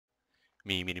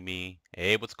Me.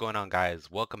 Hey, what's going on, guys?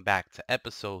 Welcome back to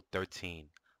episode 13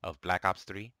 of Black Ops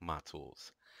 3 Mod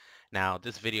Tools. Now,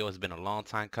 this video has been a long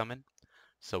time coming,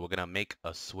 so we're gonna make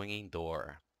a swinging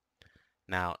door.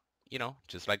 Now,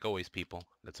 just like always, people,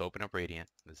 let's open up Radiant.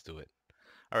 Let's do it.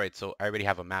 All right, so I already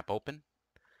have a map open.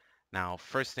 Now,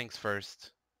 first things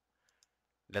first,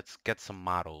 let's get some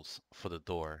models for the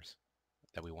doors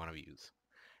that we want to use.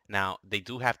 Now, they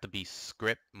do have to be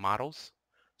script models.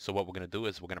 So what we're gonna do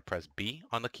is we're gonna press B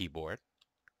on the keyboard,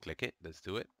 click it, let's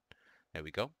do it. There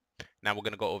we go. Now we're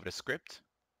going to go over to script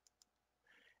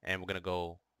and we're going to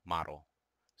go model.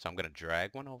 So I'm going to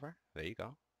drag one over. There you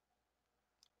go.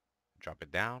 Drop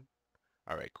it down.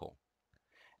 All right, cool.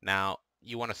 Now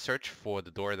you want to search for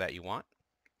the door that you want.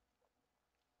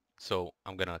 So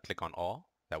I'm going to click on all.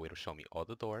 That way it'll show me all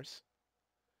the doors.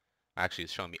 Actually,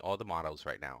 it's showing me all the models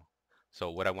right now.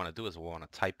 So what I want to do is we want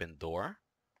to type in door.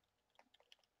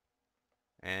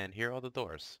 And here are all the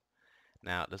doors.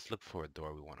 Now let's look for a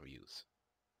door we want to use.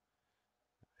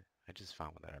 I just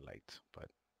found one that I liked, but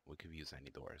we could use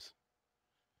any doors.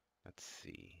 Let's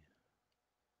see.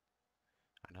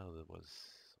 I know there was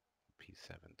a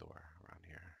P7 door around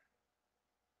here.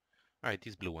 All right,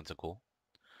 these blue ones are cool.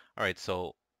 All right,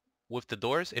 so with the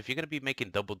doors, if you're going to be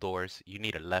making double doors, you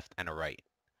need a left and a right.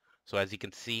 So as you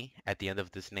can see, at the end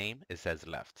of this name, it says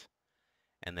left.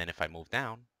 And then if I move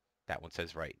down, that one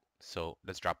says right. So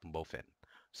let's drop them both in.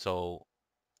 So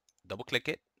double click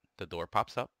it, the door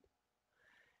pops up.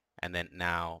 And then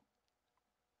now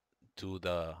do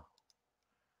the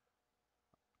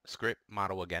script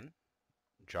model again.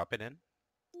 Drop it in.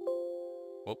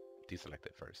 Whoop, deselect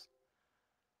it first.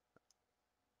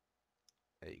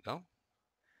 There you go.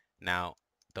 Now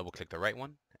double click the right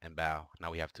one and bow. Now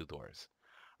we have two doors.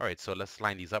 All right, so let's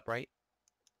line these up right.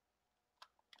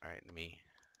 All right, let me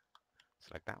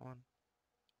select that one.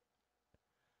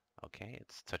 Okay,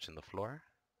 it's touching the floor.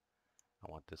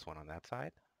 I want this one on that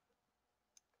side.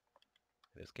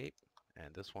 Hit escape.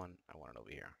 And this one, I want it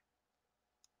over here.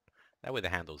 That way the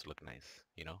handles look nice,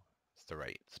 It's the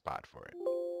right spot for it.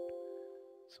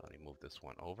 So let me move this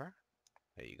one over.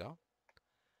 There you go.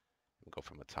 We'll go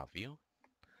from a top view.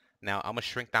 Now I'm gonna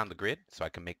shrink down the grid so I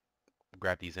can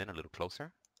grab these in a little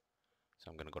closer.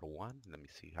 So I'm gonna go to 1. Let me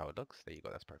see how it looks. There you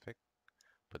go, that's perfect.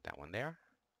 Put that one there.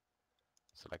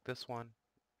 Select this one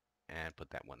and put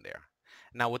that one there.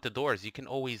 Now with the doors, you can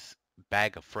always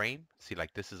bag a frame. See,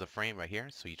 like this is a frame right here.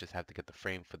 So you just have to get the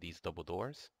frame for these double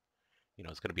doors.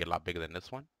 It's going to be a lot bigger than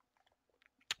this one.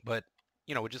 But,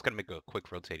 we're just going to make a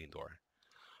quick rotating door.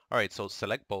 All right, so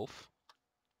select both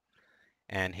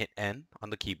and hit N on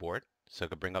the keyboard. So it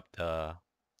can bring up the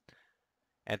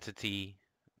entity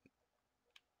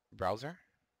browser,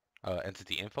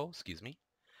 entity info, excuse me.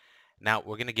 Now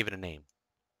we're going to give it a name.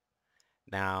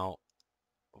 Now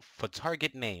for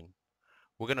target name,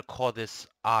 we're going to call this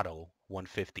Auto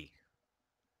 150.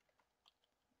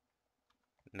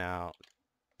 Now,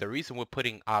 the reason we're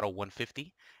putting Auto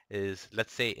 150 is,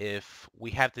 let's say if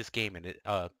we have this game and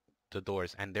the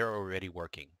doors and they're already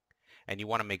working and you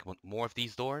want to make more of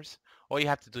these doors, all you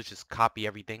have to do is just copy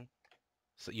everything.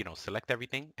 So, select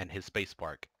everything and hit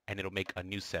spacebar and it'll make a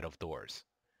new set of doors.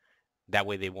 That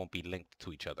way they won't be linked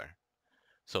to each other.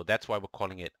 So that's why we're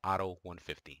calling it Auto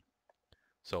 150.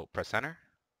 So press enter.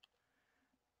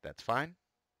 That's fine.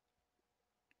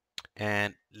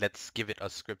 And let's give it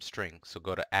a script string. So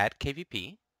go to add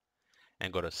KVP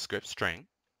and go to script string.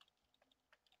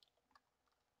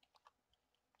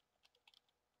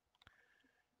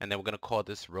 And then we're going to call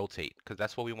this rotate because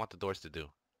that's what we want the doors to do.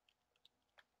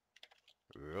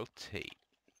 Rotate.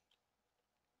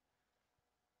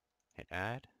 Hit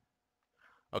add.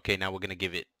 Okay, now we're going to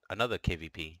give it another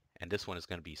KVP. And this one is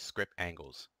going to be script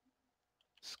angles.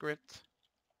 Script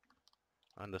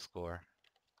underscore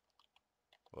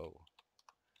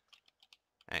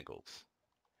angles.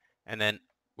 And then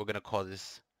we're going to call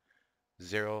this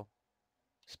 0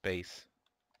 space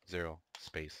 0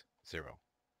 space 0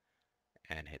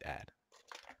 and hit add.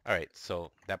 All right, so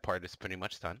that part is pretty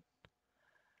much done.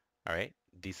 All right,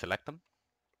 deselect them.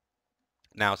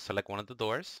 Now select one of the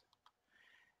doors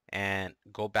and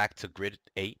go back to grid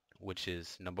 8, which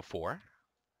is number 4.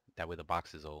 That way the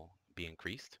boxes will be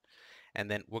increased. And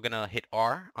then we're going to hit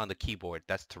R on the keyboard.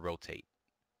 That's to rotate.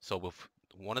 So with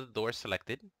one of the doors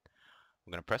selected,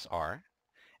 we're going to press R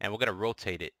and we're going to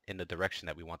rotate it in the direction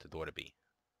that we want the door to be.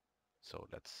 So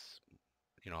let's,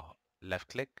 left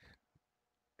click,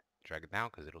 drag it down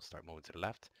because it'll start moving to the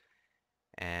left.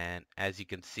 And as you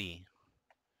can see,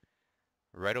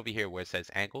 right over here where it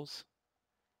says angles,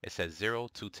 it says 0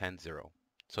 to 10, 0.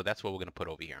 So that's what we're going to put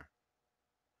over here.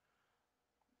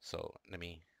 So let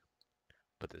me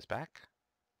Put this back.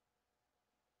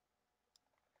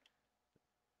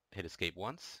 Hit escape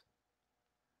once.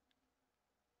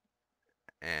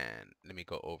 And let me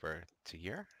go over to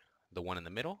here. The one in the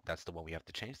middle, that's the one we have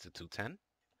to change to 210.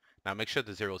 Now make sure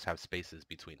the zeros have spaces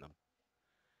between them.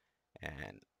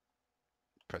 And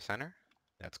press enter.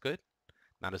 That's good.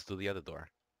 Now let's do the other door.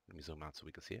 Let me zoom out so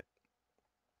we can see it.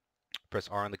 Press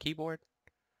R on the keyboard.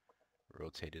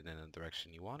 Rotate it in the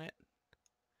direction you want it.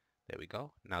 There we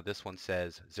go. Now this one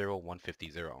says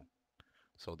 0150.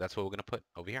 So that's what we're going to put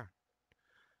over here.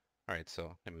 All right,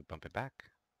 so let me bump it back.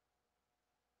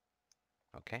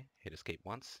 Okay, hit escape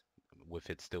once with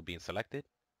it still being selected.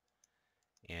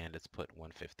 And let's put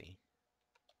 150.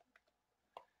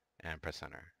 And press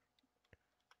enter.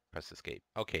 Press escape.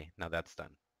 Okay, now that's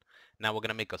done. Now we're going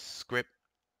to make a script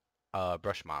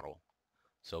brush model.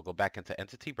 So go back into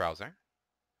Entity Browser.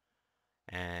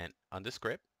 And under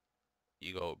script,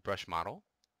 you go brush model.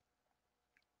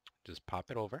 Just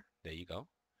pop it over. There you go.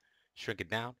 Shrink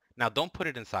it down. Now don't put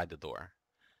it inside the door,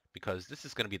 because this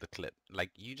is going to be the clip.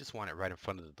 Like, you just want it right in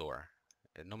front of the door.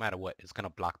 And no matter what, it's going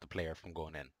to block the player from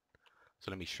going in. So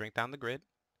let me shrink down the grid.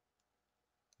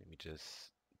 Let me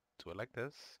just do it like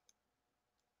this.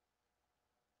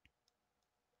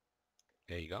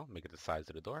 There you go. Make it the size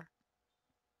of the door.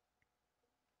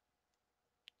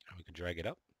 And we can drag it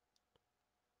up.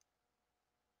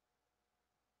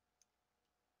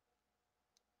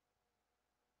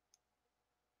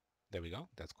 There we go.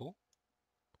 That's cool.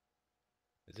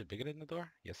 Is it bigger than the door?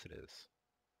 Yes, it is.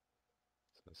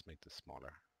 So let's make this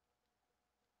smaller.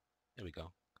 There we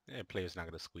go. The player's not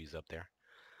going to squeeze up there.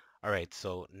 All right,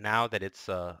 so now that it's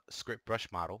a script brush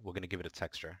model, we're going to give it a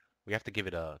texture. We have to give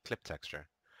it a clip texture.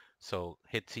 So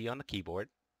hit T on the keyboard,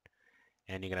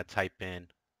 and you're going to type in,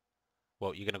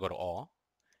 well, you're going to go to all,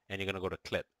 and you're going to go to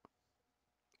clip.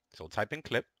 So type in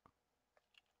clip,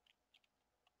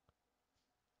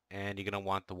 and you're going to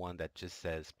want the one that just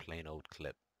says plain old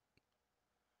clip.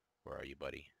 Where are you,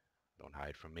 buddy? Don't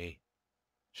hide from me.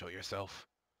 Show yourself.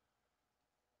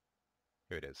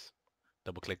 Here it is.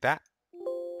 Double click that,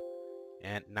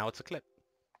 and now it's a clip.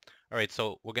 All right,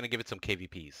 so we're going to give it some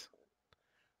KVPs.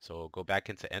 So go back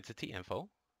into Entity Info.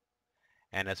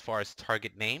 And as far as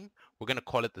target name, we're going to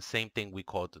call it the same thing we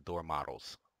called the door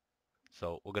models.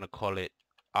 So we're going to call it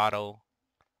Auto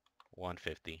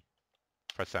 150.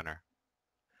 Press enter.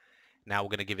 Now we're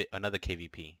going to give it another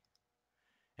KVP.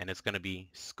 And it's going to be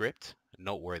script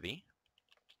noteworthy.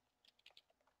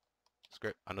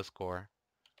 Script underscore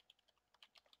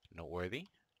noteworthy.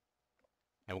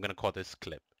 And we're going to call this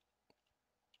clip.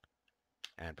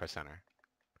 And press enter.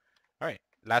 All right,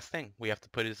 last thing we have to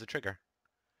put is the trigger.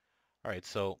 All right,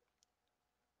 so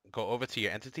go over to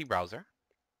your entity browser.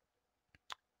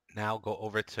 Now go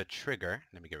over to trigger.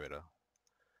 Let me get rid of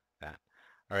that.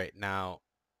 All right, now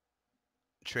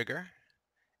trigger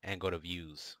and go to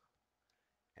views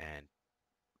and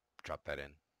drop that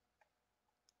in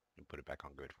and put it back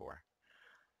on grid 4.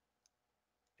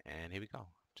 And here we go.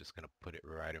 Just gonna put it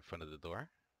right in front of the door.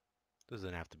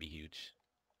 Doesn't have to be huge.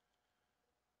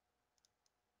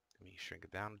 Let me shrink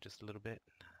it down just a little bit.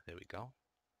 There we go.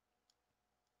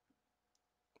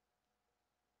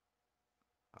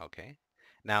 Okay.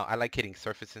 Now I like hitting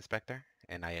Surface Inspector,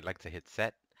 and I like to hit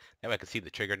set. That way I can see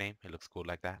the trigger name. It looks cool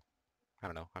like that. I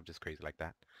don't know. I'm just crazy like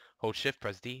that. Hold Shift,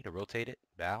 press D to rotate it.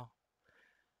 Bow.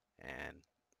 And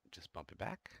just bump it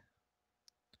back.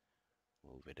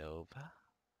 Move it over.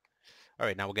 All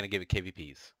right, now we're going to give it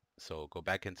KVPs. So go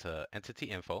back into Entity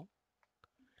Info.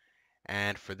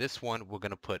 And for this one, we're going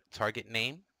to put target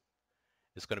name.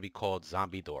 It's going to be called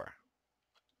Zombie Door.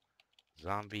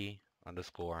 Zombie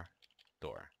underscore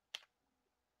door.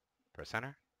 Press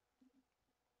enter.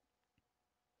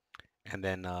 And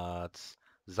then it's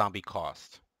zombie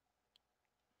cost.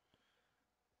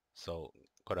 So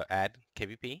go to add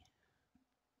KVP.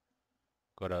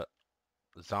 Go to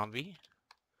zombie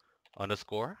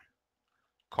underscore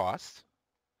cost.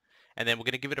 And then we're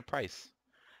going to give it a price.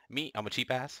 Me, I'm a cheap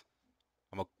ass.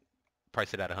 I'm going to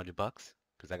price it at $100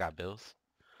 because I got bills.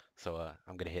 So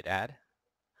I'm going to hit add.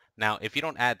 Now, if you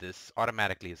don't add this,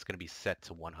 automatically it's going to be set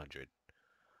to 100.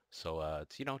 So,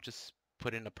 it's, you know, just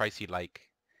put in the price you like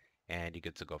and you're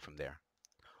good to go from there.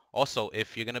 Also,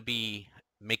 if you're going to be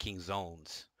making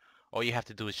zones, all you have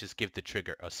to do is just give the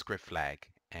trigger a script flag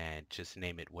and just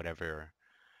name it whatever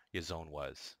your zone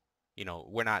was. You know,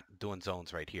 we're not doing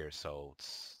zones right here, so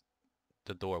it's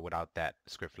the door without that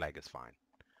script flag is fine.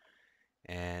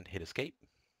 And hit escape.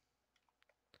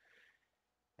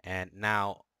 And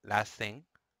now, last thing,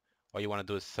 all you want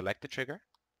to do is select the trigger,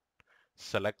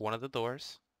 select one of the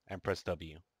doors, and press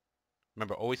W.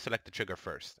 Remember, always select the trigger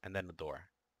first, and then the door.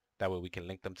 That way we can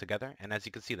link them together. And as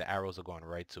you can see, the arrows are going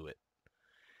right to it.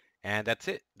 And that's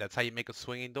it. That's how you make a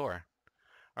swinging door.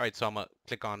 All right, so I'm going to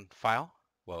click on File.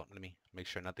 Well, let me make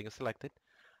sure nothing is selected.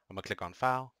 I'm going to click on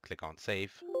File, click on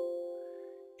Save,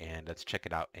 and let's check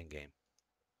it out in game.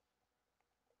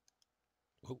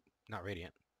 Oh, not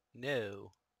radiant.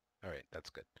 No. All right, that's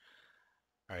good.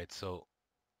 All right, so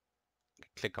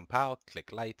click Compile,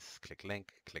 click Lights, click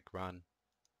Link, click Run,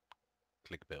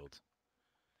 click Build.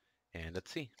 And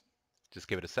let's see. Just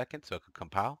give it a second so it can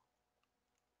compile.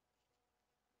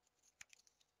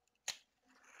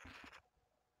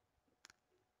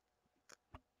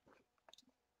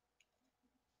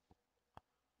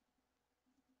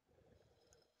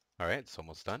 All right, it's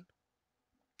almost done.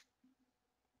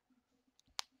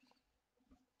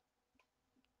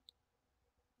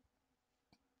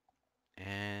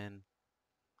 And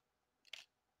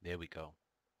there we go.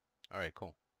 All right,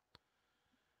 cool.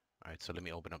 All right, so let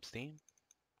me open up Steam.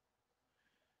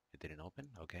 It didn't open,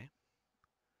 okay.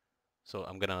 So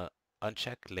I'm gonna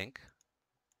uncheck link.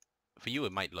 For you,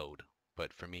 it might load,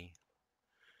 but for me,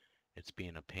 it's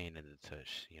being a pain in the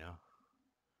tush, you know?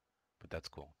 But that's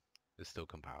cool. It's still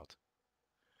compiled.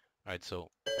 All right, so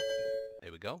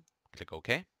there we go. Click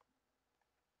OK.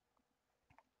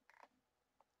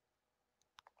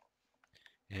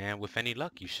 And with any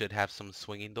luck, you should have some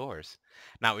swinging doors.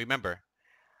 Now remember,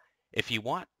 if you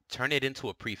want, turn it into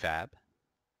a prefab.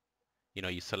 You know,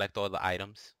 you select all the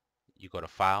items, you go to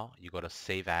File, you go to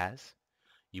Save As,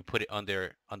 you put it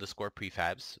under underscore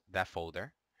prefabs, that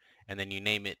folder, and then you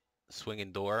name it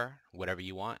swinging door, whatever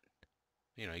you want.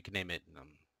 You know, you can name it,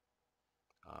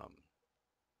 um,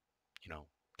 you know,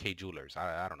 K Jewelers.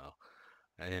 I don't know.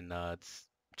 And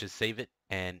just save it,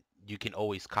 and you can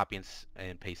always copy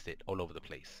and paste it all over the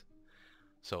place.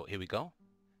 So here we go.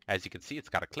 As you can see, it's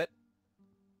got a clip.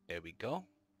 There we go.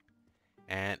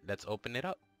 And let's open it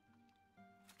up.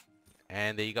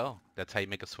 And there you go. That's how you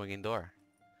make a swinging door.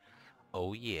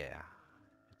 Oh yeah.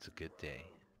 It's a good day.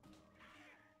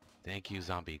 Thank you,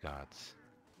 zombie gods.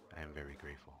 I am very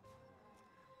grateful.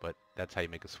 But that's how you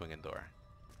make a swinging door.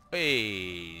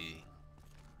 Hey!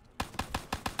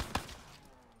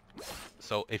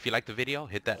 So if you like the video,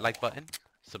 hit that like button,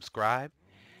 subscribe,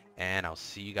 and I'll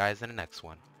see you guys in the next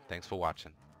one. Thanks for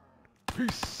watching.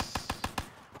 Peace!